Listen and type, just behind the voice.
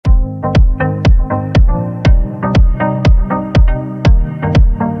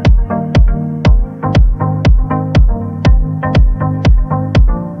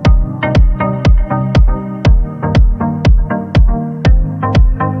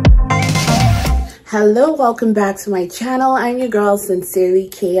Hello, welcome back to my channel. I'm your girl, Sincerely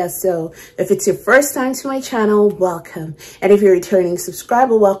K.S.O. If it's your first time to my channel, welcome. And if you're a returning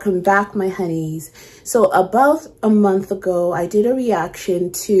subscriber, welcome back, my honeys. So about a month ago, I did a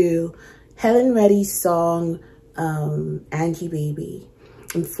reaction to Helen Reddy's song, Angie Baby.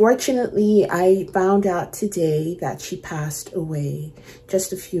 Unfortunately, I found out today that she passed away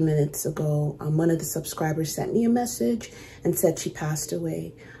just a few minutes ago. One of the subscribers sent me a message and said she passed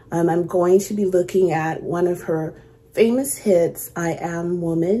away. I'm going to be looking at one of her famous hits, I Am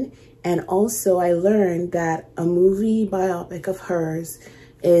Woman, and also I learned that a movie biopic of hers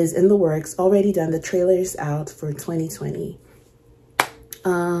is in the works, already done. The trailer is out for 2020.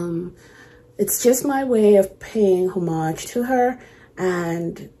 It's just my way of paying homage to her,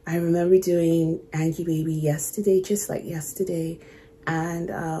 and I remember doing Angie Baby yesterday, just like yesterday,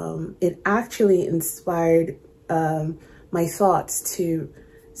 and it actually inspired my thoughts to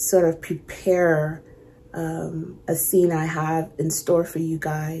sort of prepare a scene I have in store for you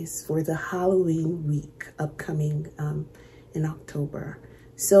guys for the Halloween week upcoming in October.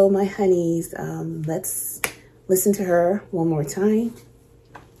 So my honeys, let's listen to her one more time.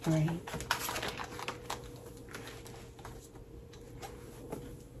 All right.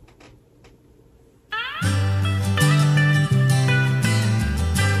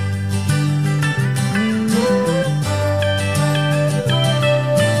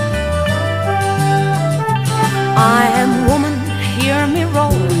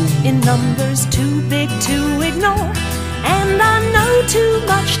 Numbers too big to ignore, and I know too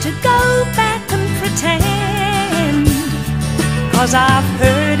much to go back and pretend, 'cause I've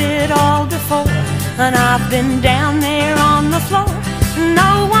heard it all before, and I've been down there on the floor.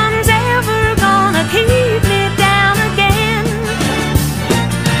 No one's ever gonna keep me down again.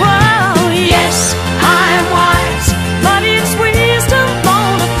 Whoa, yes, I am wise, but it's wisdom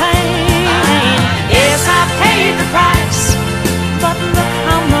born of pain. Yes, I paid the price, but look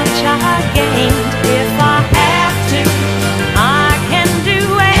how much I gained. If I have to, I can do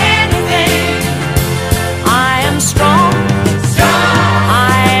anything. I am strong,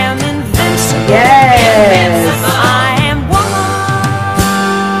 I am invincible. Yes. I am woman.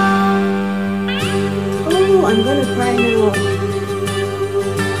 Oh, I'm gonna cry now.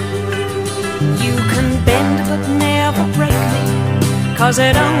 You can bend but never break me, 'cause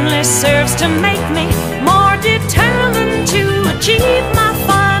it only serves to make me more determined to achieve my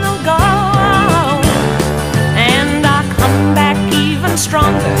final goal. And I come back even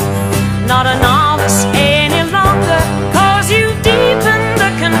stronger, not a novice any longer, 'cause you've deepened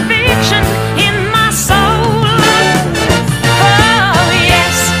the conviction in my soul. Oh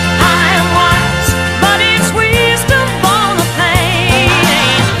yes, I am wise, but it's wisdom born of pain.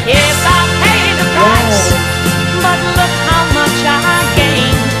 Yes, I paid the price, but look how much I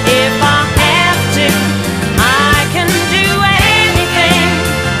gained. If I have to, I can do anything.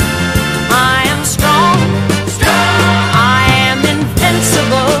 I am strong, I am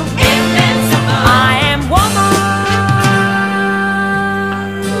invincible, I am woman.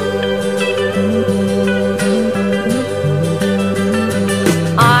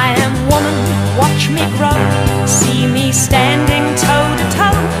 I am woman, watch me grow, see me standing toe to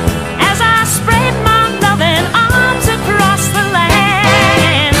toe, as I spread my loving arms across the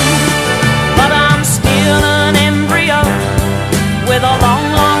land. But I'm still an embryo with a long,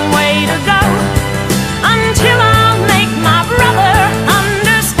 long way to go, until I'll make my brother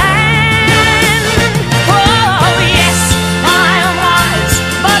understand. Oh yes, I am wise,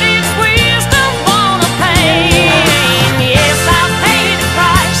 but it's wisdom born of pain. Yes, I paid the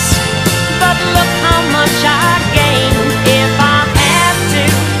price, but look how much I gained. If I have to,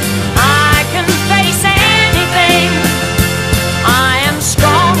 I can face anything. I am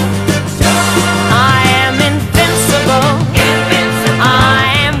strong, I am invincible, I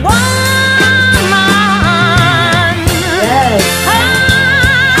am woman. Yes.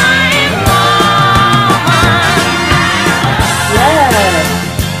 I am woman. Yes.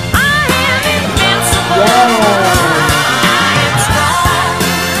 I am invincible. Yes. I am strong.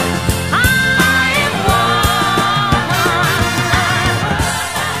 I am woman.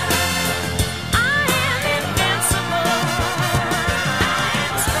 I am invincible. I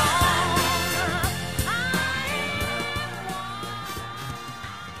am strong.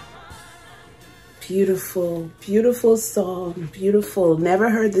 Beautiful, beautiful song, beautiful. Never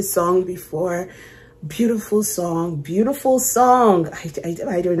heard this song before. Beautiful song, beautiful song.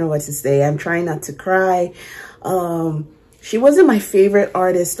 I don't know what to say. I'm trying not to cry. She wasn't my favorite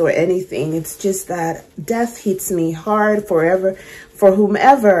artist or anything. It's just that death hits me hard forever, for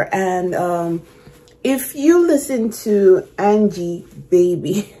whomever. And if you listen to Angie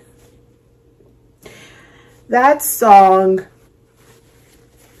Baby, That song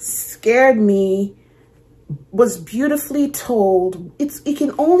scared me, was beautifully told. It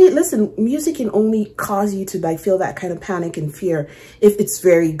can only, listen, music can only cause you to like feel that kind of panic and fear if it's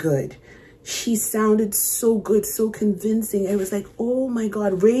very good. She sounded so good, so convincing. I was like, oh my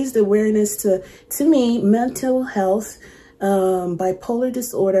God, raised awareness to me, mental health, bipolar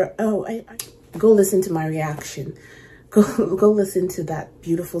disorder. Oh, I go listen to my reaction. Go listen to that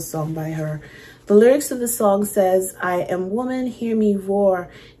beautiful song by her. The lyrics of the song says, I am woman, hear me roar,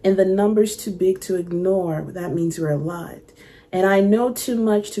 and the number's too big to ignore. That means we're a lot. And I know too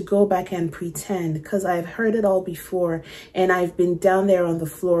much to go back and pretend, because I've heard it all before, and I've been down there on the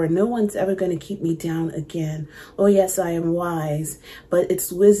floor. No one's ever going to keep me down again. Oh yes, I am wise, but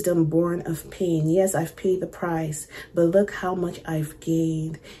it's wisdom born of pain. Yes, I've paid the price, but look how much I've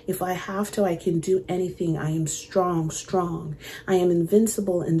gained. If I have to, I can do anything. I am strong, strong. I am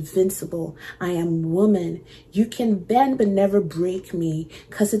invincible, invincible. I am woman. You can bend but never break me,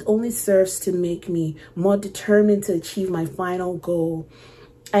 because it only serves to make me more determined to achieve my final goal.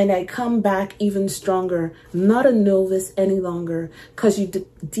 And I come back even stronger, not a novice any longer, because you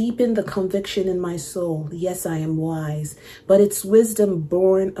deepen the conviction in my soul. Yes, I am wise, but it's wisdom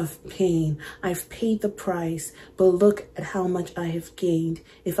born of pain. I've paid the price, but look at how much I have gained.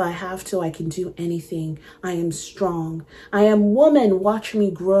 If I have to, I can do anything. I am strong. I am woman. Watch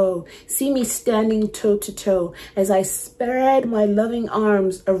me grow. See me standing toe to toe as I spread my loving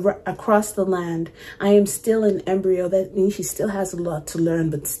arms across the land. I am still an embryo. That means she still has a lot to learn,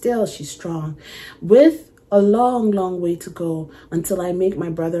 but still she's strong, with a long, long way to go until I make my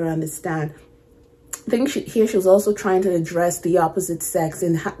brother understand. I think here she was also trying to address the opposite sex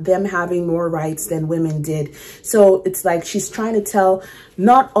and them having more rights than women did. So it's like she's trying to tell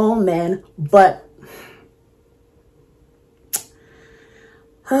not all men, but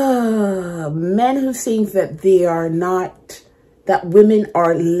men who think that they are not, that women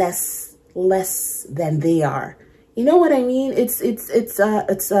are less than they are. You know what I mean? It's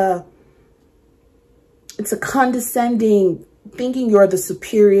a condescending, thinking you're the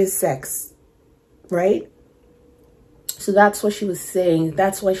superior sex, right? So that's what she was saying.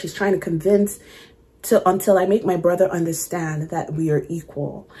 That's why she's trying to convince until I make my brother understand that we are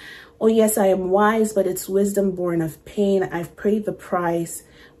equal. Oh yes, I am wise, but it's wisdom born of pain. I've paid the price,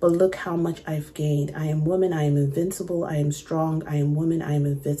 but look how much I've gained. I am woman, I am invincible, I am strong. I am woman, I am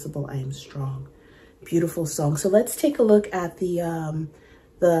invincible, I am strong. Beautiful song. So let's take a look at the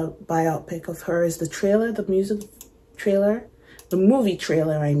biopic of hers, the trailer, the music trailer, the movie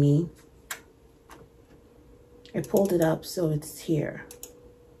trailer, I mean. I pulled it up, so it's here.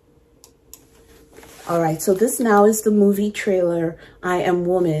 All right, so this now is the movie trailer, I Am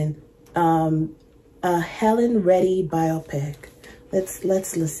Woman, a Helen Reddy biopic. Let's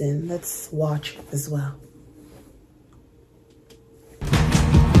listen, let's watch as well.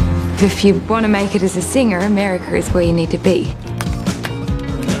 If you want to make it as a singer, America is where you need to be.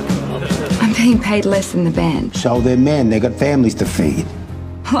 I'm being paid less than the band. So they're men, they got families to feed.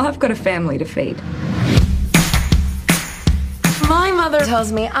 Well, I've got a family to feed. My mother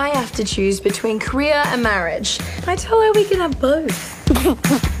tells me I have to choose between career and marriage. I tell her we can have both.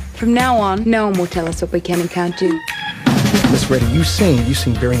 From now on, no one will tell us what we can and can't do. Miss Reddy, you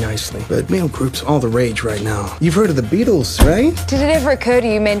sing very nicely, but male groups all the rage right now. You've heard of the Beatles, right? Did it ever occur to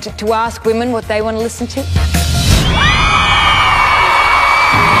you men to ask women what they want to listen to?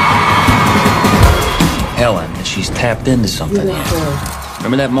 Helen, she's tapped into something here.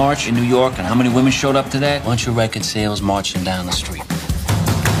 Remember that march in New York and how many women showed up to that? Bunch of record sales marching down the street.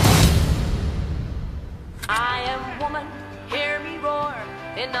 I am woman, hear me roar,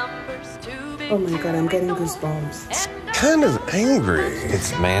 in numbers too big. Oh my God, I'm getting goosebumps. Kind of angry.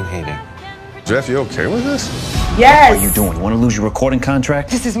 It's man-hating. Jeff, you okay with this? Yes! What are you doing? You want to lose your recording contract?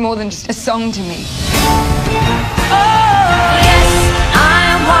 This is more than just a song to me. Oh, yes,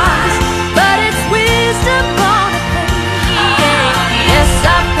 I am wise, but it's wisdom born of pain. Yes,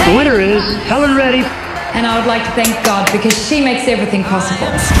 I paid. The winner is Helen Reddy. And I would like to thank God because she makes everything possible.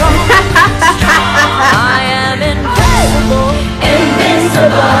 I am invincible,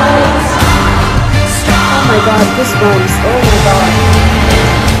 invincible. Oh my God, goosebumps. Oh my God.